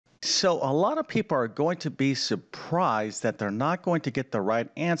So, a lot of people are going to be surprised that they're not going to get the right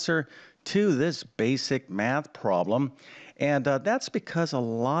answer to this basic math problem. And that's because a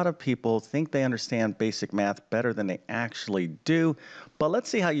lot of people think they understand basic math better than they actually do. But let's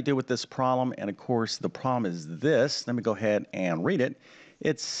see how you do with this problem. And of course, the problem is this. Let me go ahead and read it.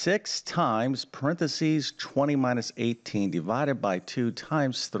 It's 6 times parentheses 20 minus 18 divided by 2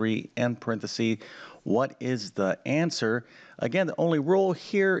 times 3 end parentheses. What is the answer? Again, the only rule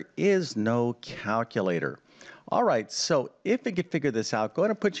here is no calculator. All right, so if you could figure this out, go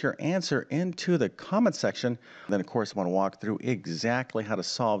ahead and put your answer into the comment section. Then, of course, I want to walk through exactly how to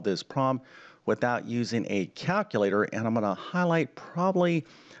solve this problem without using a calculator, and I'm going to highlight probably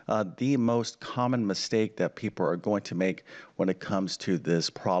the most common mistake that people are going to make when it comes to this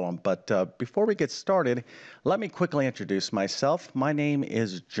problem. But before we get started, let me quickly introduce myself. My name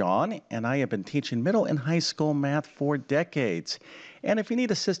is John, and I have been teaching middle and high school math for decades. And if you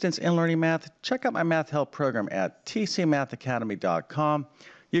need assistance in learning math, check out my math help program at tcmathacademy.com.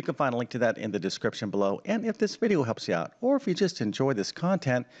 You can find a link to that in the description below. And if this video helps you out, or if you just enjoy this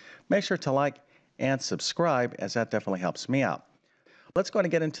content, make sure to like and subscribe, as that definitely helps me out. Let's go ahead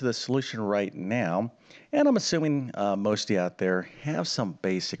and get into the solution right now. And I'm assuming most of you out there have some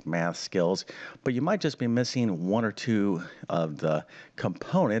basic math skills, but you might just be missing one or two of the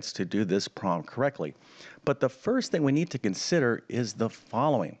components to do this problem correctly. But the first thing we need to consider is the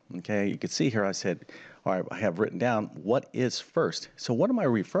following. Okay, you can see here I said, or I have written down, what is first? So what am I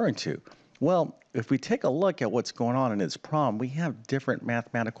referring to? Well, if we take a look at what's going on in this problem, we have different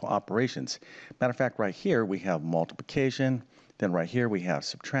mathematical operations. Matter of fact, right here we have multiplication. Then right here we have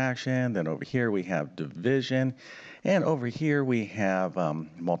subtraction, then over here we have division, and over here we have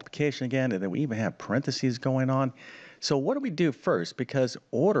multiplication again, and then we even have parentheses going on. So what do we do first? Because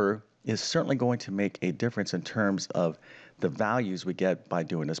order is certainly going to make a difference in terms of the values we get by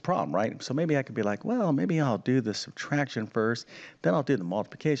doing this problem, right? So maybe I could be like, well, maybe I'll do the subtraction first, then I'll do the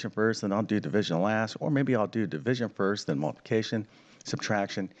multiplication first, then I'll do division last, or maybe I'll do division first, then multiplication,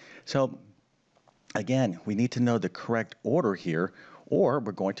 subtraction. So again, we need to know the correct order here, or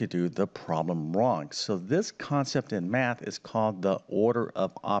we're going to do the problem wrong. So this concept in math is called the order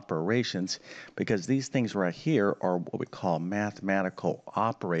of operations, because these things right here are what we call mathematical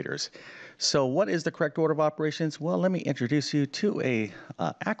operators. So what is the correct order of operations? Well, let me introduce you to a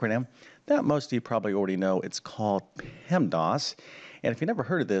acronym that most of you probably already know. It's called PEMDAS. And if you never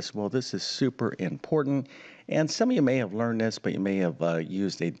heard of this, well, this is super important. And some of you may have learned this, but you may have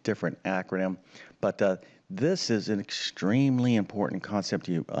used a different acronym. But this is an extremely important concept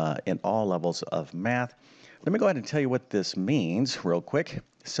to you in all levels of math. Let me go ahead and tell you what this means real quick.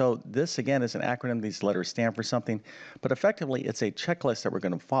 So this, again, is an acronym. These letters stand for something. But effectively, it's a checklist that we're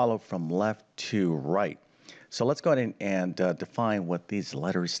going to follow from left to right. So let's go ahead and define what these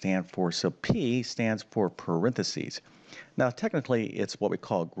letters stand for. So P stands for parentheses. Now, technically, it's what we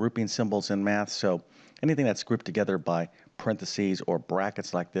call grouping symbols in math. So anything that's grouped together by parentheses or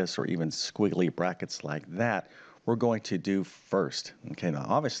brackets like this, or even squiggly brackets like that, we're going to do first. Okay, now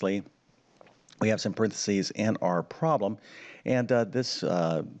obviously, we have some parentheses in our problem, and this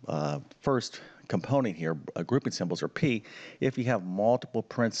first component here, grouping symbols, or P, if you have multiple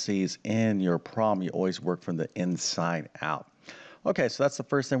parentheses in your problem, you always work from the inside out. Okay, so that's the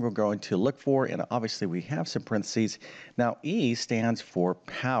first thing we're going to look for, and obviously we have some parentheses. Now, E stands for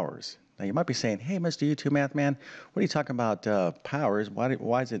powers. Now, you might be saying, hey, Mr. YouTube Math Man, what are you talking about powers?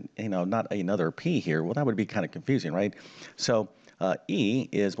 Why is it, not another P here? Well, that would be kind of confusing, right? So E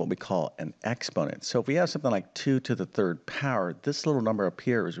is what we call an exponent. So if we have something like 2 to the third power, this little number up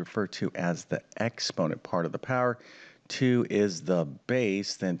here is referred to as the exponent part of the power. 2 is the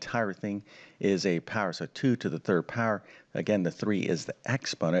base. The entire thing is a power. So 2 to the third power. Again, the 3 is the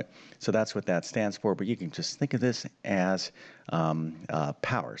exponent. So that's what that stands for. But you can just think of this as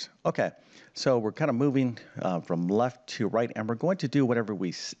powers. Okay, so we're kind of moving from left to right, and we're going to do whatever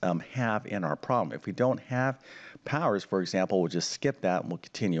we have in our problem. If we don't have powers, for example, we'll just skip that and we'll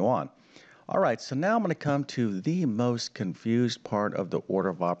continue on. All right, so now I'm going to come to the most confused part of the order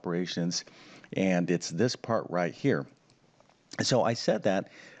of operations, and it's this part right here. So I said that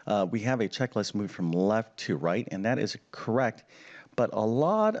we have a checklist moved from left to right, and that is correct. But a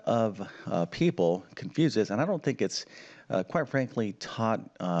lot of people confuse this, and I don't think it's, quite frankly, taught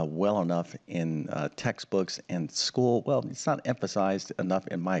well enough in textbooks and school. Well, it's not emphasized enough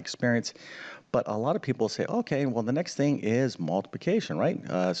in my experience. But a lot of people say, okay, well, the next thing is multiplication,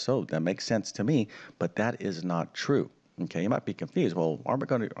 right? So that makes sense to me, but that is not true. Okay, you might be confused. Well, are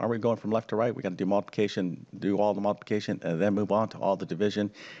we going from left to right? We got to do multiplication, do all the multiplication, and then move on to all the division.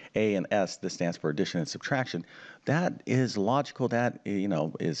 A and S, this stands for addition and subtraction. That is logical. That,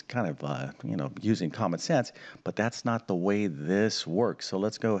 is kind of, using common sense, but that's not the way this works. So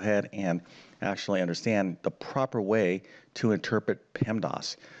let's go ahead and actually understand the proper way to interpret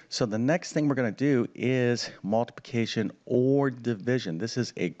PEMDAS. So the next thing we're going to do is multiplication or division. This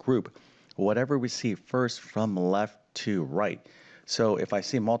is a group. Whatever we see first from left to right. So if I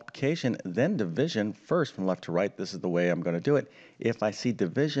see multiplication, then division first from left to right, this is the way I'm going to do it. If I see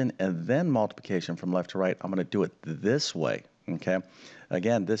division and then multiplication from left to right, I'm going to do it this way. Okay.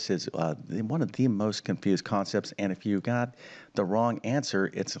 Again, this is one of the most confused concepts, and if you got the wrong answer,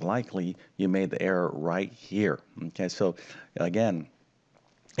 it's likely you made the error right here. Okay. So again,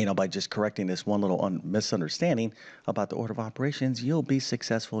 by just correcting this one little misunderstanding about the order of operations, you'll be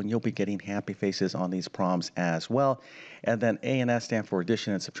successful and you'll be getting happy faces on these problems as well. And then A and S stand for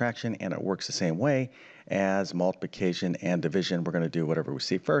addition and subtraction, and it works the same way as multiplication and division. We're going to do whatever we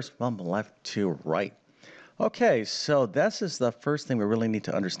see first from left to right. Okay, so this is the first thing we really need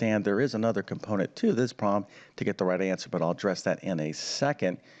to understand. There is another component to this problem to get the right answer, but I'll address that in a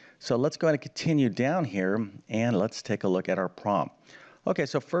second. So let's go ahead and continue down here, and let's take a look at our problem. Okay,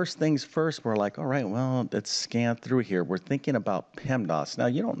 so first things first, we're like, all right, well, let's scan through here. We're thinking about PEMDAS. Now,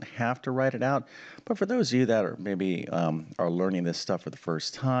 you don't have to write it out, but for those of you that are maybe are learning this stuff for the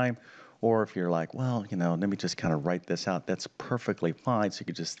first time, or if you're like, well, let me just kind of write this out, that's perfectly fine. So you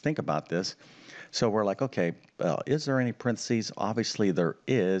could just think about this. So we're like, okay, is there any parentheses? Obviously there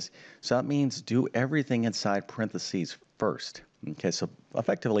is. So that means do everything inside parentheses first. Okay, so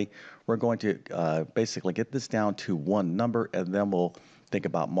effectively, we're going to basically get this down to one number, and then we'll think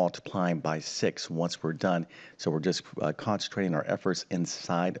about multiplying by 6 once we're done. So we're just concentrating our efforts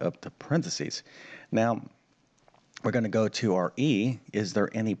inside of the parentheses. Now, we're going to go to our E. Is there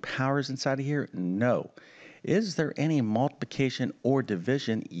any powers inside of here? No. Is there any multiplication or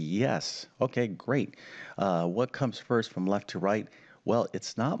division? Yes. Okay, great. What comes first from left to right? Well,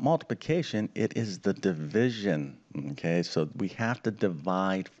 it's not multiplication, it is the division. Okay, so we have to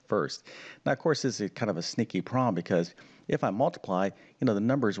divide first. Now, of course, this is kind of a sneaky problem because if I multiply, the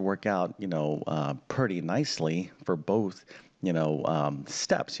numbers work out, pretty nicely for both,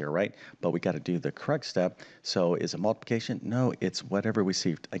 steps here, right? But we got to do the correct step. So is it multiplication? No, it's whatever we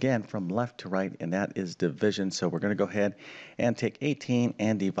see, again, from left to right, and that is division. So we're going to go ahead and take 18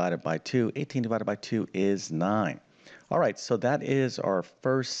 and divide it by 2. 18 divided by 2 is 9. All right, so that is our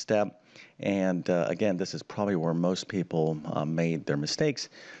first step, and again, this is probably where most people made their mistakes.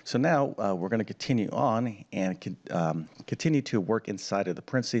 So now we're going to continue on and continue to work inside of the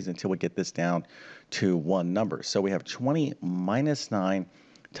parentheses until we get this down to one number. So we have 20 minus 9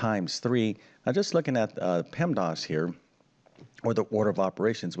 times 3. Now just looking at PEMDAS here, or the order of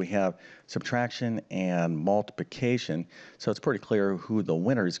operations, we have subtraction and multiplication. So it's pretty clear who the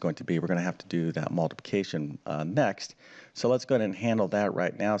winner is going to be. We're going to have to do that multiplication next. So let's go ahead and handle that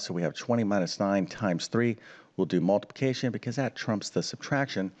right now. So we have 20 minus 9 times 3. We'll do multiplication because that trumps the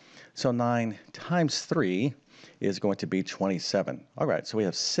subtraction. So 9 times 3 is going to be 27. All right, so we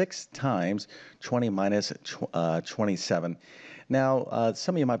have 6 times 20 minus 27. Now,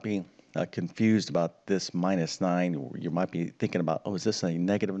 some of you might be confused about this minus 9. You might be thinking about, oh, is this a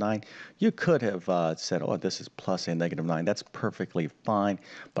negative 9? You could have said, oh, this is plus a negative 9. That's perfectly fine.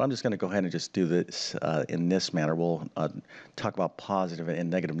 But I'm just going to go ahead and just do this in this manner. We'll talk about positive and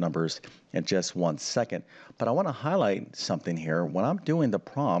negative numbers in just one second. But I want to highlight something here. When I'm doing the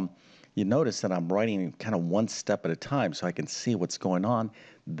problem, you notice that I'm writing kind of one step at a time so I can see what's going on.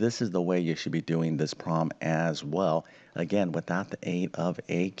 This is the way you should be doing this problem as well. Again, without the aid of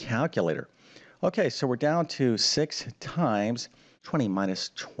a calculator. Okay, so we're down to 6 times 20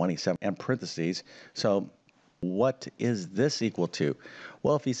 minus 27 and parentheses. So what is this equal to?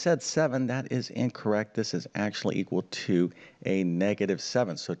 Well, if you said 7, that is incorrect. This is actually equal to a negative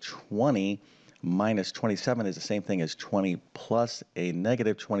 7. So 20 minus 27 is the same thing as 20 plus a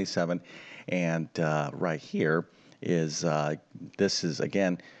negative 27. And right here is, this is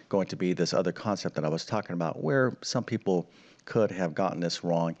again going to be this other concept that I was talking about where some people could have gotten this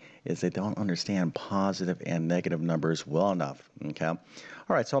wrong, is they don't understand positive and negative numbers well enough. Okay. All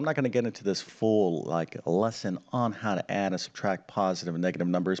right. So I'm not going to get into this full lesson on how to add and subtract positive and negative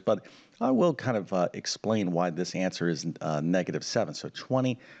numbers, but I will kind of explain why this answer is negative 7. So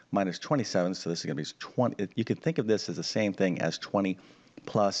 20 minus 27. So this is going to be 20. You can think of this as the same thing as 20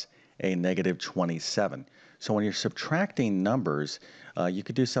 plus a negative 27. So when you're subtracting numbers, you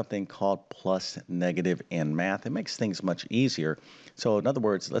could do something called plus negative in math. It makes things much easier. So in other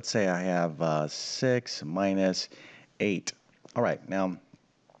words, let's say I have 6 minus 8. All right, now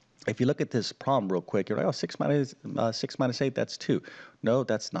if you look at this problem real quick, you're like, oh, 6 minus 8, that's 2. No,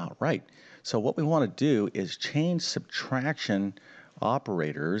 that's not right. So what we want to do is change subtraction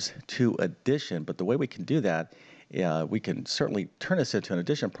operators to addition. But the way we can do that, we can certainly turn this into an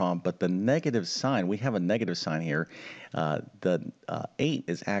addition problem, but the negative sign, we have a negative sign here. The 8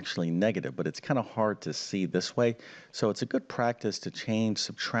 is actually negative, but it's kind of hard to see this way. So it's a good practice to change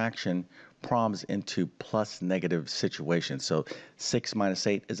subtraction problems into plus negative situations. So 6 minus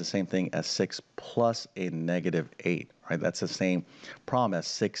 8 is the same thing as 6 plus a negative 8, right? That's the same problem as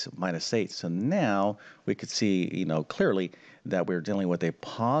 6 minus 8. So now we could see, clearly that we're dealing with a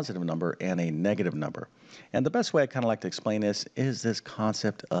positive number and a negative number. And the best way I kind of like to explain this is this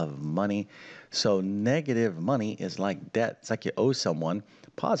concept of money. So negative money is like debt. It's like you owe someone.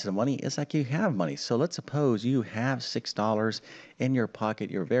 Positive money is like you have money. So let's suppose you have $6 in your pocket.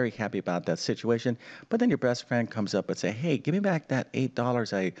 You're very happy about that situation. But then your best friend comes up and say, hey, give me back that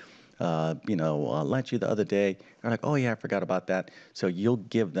 $8 I lent you the other day. You're like, oh yeah, I forgot about that. So you'll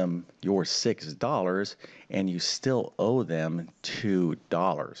give them your $6 and you still owe them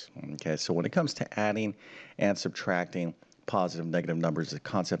 $2. Okay, so when it comes to adding and subtracting positive, negative numbers, the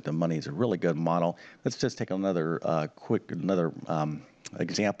concept of money is a really good model. Let's just take another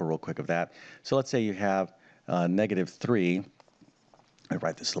example real quick of that. So let's say you have negative 3. Let me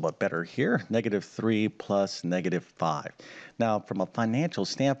write this a little bit better here. Negative 3 plus negative 5. Now, from a financial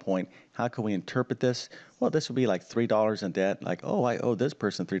standpoint, how can we interpret this? Well, this would be like $3 in debt. Like, oh, I owe this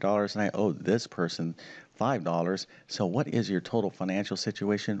person $3 and I owe this person $5. So what is your total financial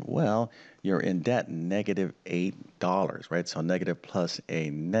situation? Well, you're in debt negative $8, right? So negative plus a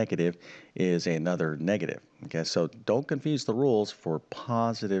negative is another negative. Okay, so don't confuse the rules for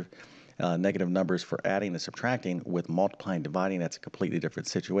positive negative numbers for adding and subtracting with multiplying and dividing. That's a completely different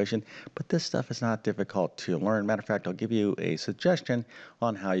situation. But this stuff is not difficult to learn. Matter of fact, I'll give you a suggestion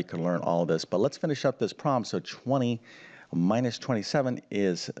on how you can learn all of this. But let's finish up this problem. So 20 minus 27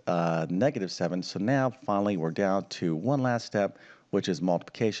 is negative 7. So now finally we're down to one last step, which is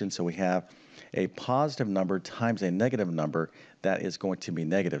multiplication. So we have a positive number times a negative number that is going to be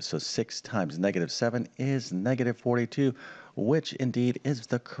negative. So 6 times negative 7 is negative 42, which indeed is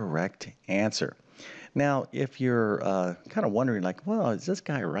the correct answer. Now, if you're kind of wondering, like, well, is this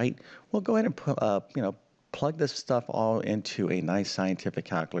guy right? Well, go ahead and put, plug this stuff all into a nice scientific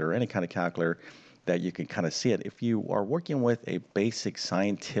calculator or any kind of calculator that you can kind of see it. If you are working with a basic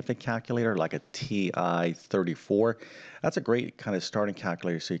scientific calculator like a TI-34, that's a great kind of starting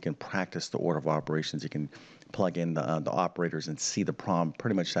calculator so you can practice the order of operations. You can plug in the operators and see the problem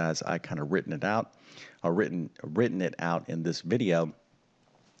pretty much as I kind of written it out in this video.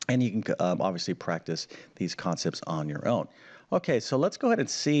 And you can obviously practice these concepts on your own. Okay, so let's go ahead and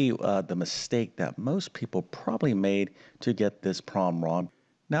see the mistake that most people probably made to get this problem wrong.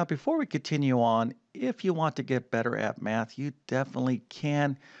 Now, before we continue on, if you want to get better at math, you definitely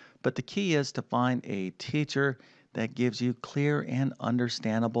can. But the key is to find a teacher that gives you clear and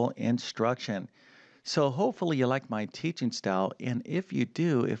understandable instruction. So hopefully you like my teaching style. And if you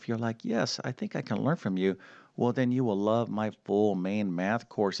do, if you're like, yes, I think I can learn from you, well, then you will love my full main math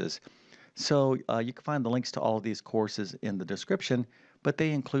courses. So you can find the links to all of these courses in the description, but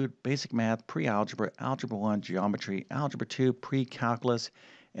they include basic math, pre-algebra, algebra 1, geometry, algebra 2, pre-calculus,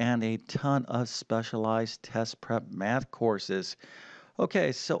 and a ton of specialized test prep math courses.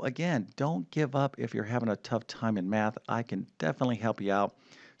 Okay, so again, don't give up if you're having a tough time in math. I can definitely help you out.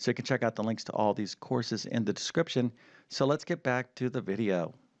 So you can check out the links to all these courses in the description. So let's get back to the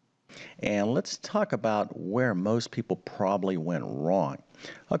video. And let's talk about where most people probably went wrong.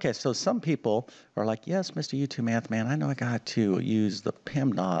 Okay, so some people are like, yes, Mr. YouTube Math Man, I know I got to use the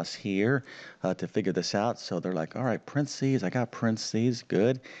PEMDAS here to figure this out. So they're like, all right, parentheses, I got parentheses,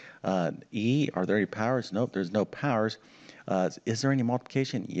 good. E, are there any powers? Nope, there's no powers. Is there any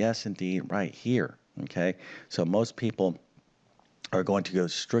multiplication? Yes, indeed, right here. Okay, so most people are going to go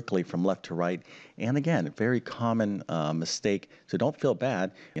strictly from left to right. And again, a very common mistake. So don't feel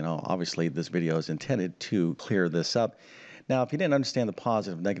bad. Obviously this video is intended to clear this up. Now, if you didn't understand the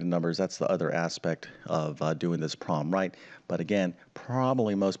positive and negative numbers, that's the other aspect of doing this problem right. But again,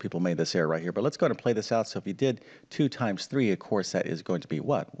 probably most people made this error right here. But let's go ahead and play this out. So if you did 2 times 3, of course, that is going to be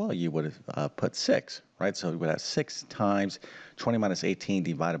what? Well, you would have put 6, right? So we would have 6 times 20 minus 18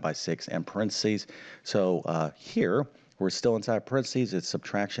 divided by 6 and parentheses. So here, we're still inside parentheses. It's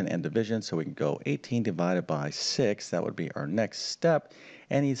subtraction and division. So we can go 18 divided by 6. That would be our next step.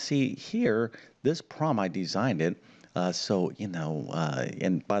 And you see here, this problem, I designed it.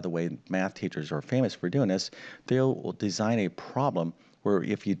 And by the way, math teachers are famous for doing this. They'll design a problem where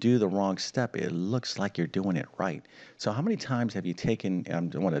if you do the wrong step, it looks like you're doing it right. So how many times have you taken,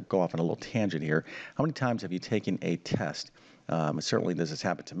 I want to go off on a little tangent here, how many times have you taken a test? Certainly this has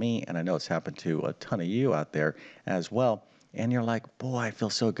happened to me, and I know it's happened to a ton of you out there as well. And you're like, boy, I feel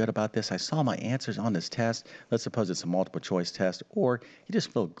so good about this. I saw my answers on this test. Let's suppose it's a multiple choice test, or you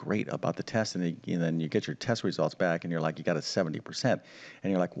just feel great about the test, and then you get your test results back, and you're like, you got a 70%.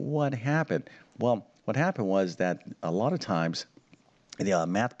 And you're like, what happened? Well, what happened was that a lot of times the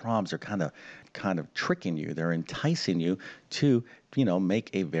math problems are kind of tricking you. They're enticing you to, make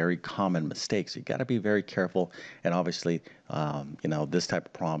a very common mistake. So you got to be very careful. And obviously, this type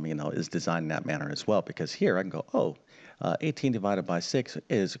of problem, is designed in that manner as well. Because here I can go, 18 divided by 6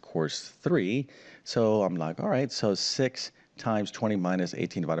 is, of course, 3. So I'm like, all right, so 6 times 20 minus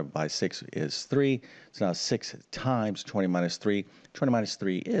 18 divided by 6 is 3. So now 6 times 20 minus 3. 20 minus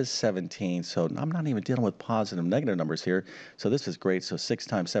 3 is 17. So I'm not even dealing with positive negative numbers here. So this is great. So 6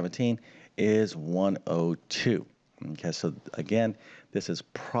 times 17 is 102. Okay, so again, this is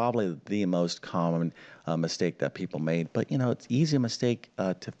probably the most common mistake that people made, but it's easy mistake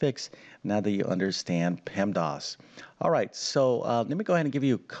to fix now that you understand PEMDAS. All right, so let me go ahead and give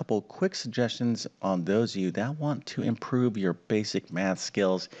you a couple quick suggestions on those of you that want to improve your basic math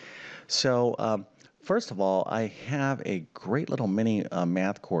skills. So first of all, I have a great little mini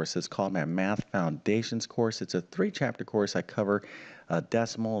math course. It's called my Math Foundations course. It's a 3-chapter course. I cover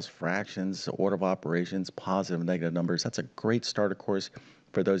decimals, fractions, order of operations, positive and negative numbers. That's a great starter course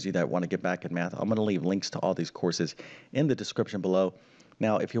for those of you that want to get back in math. I'm going to leave links to all these courses in the description below.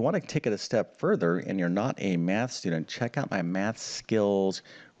 Now, if you want to take it a step further and you're not a math student, check out my Math Skills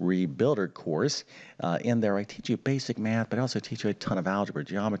Rebuilder course. In there, I teach you basic math, but I also teach you a ton of algebra,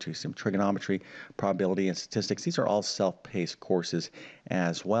 geometry, some trigonometry, probability, and statistics. These are all self-paced courses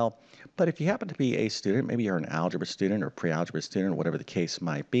as well. But if you happen to be a student, maybe you're an algebra student or pre-algebra student, whatever the case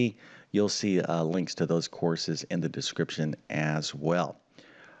might be, you'll see links to those courses in the description as well.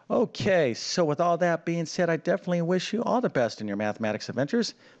 Okay, so with all that being said, I definitely wish you all the best in your mathematics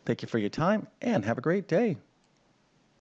adventures. Thank you for your time and have a great day.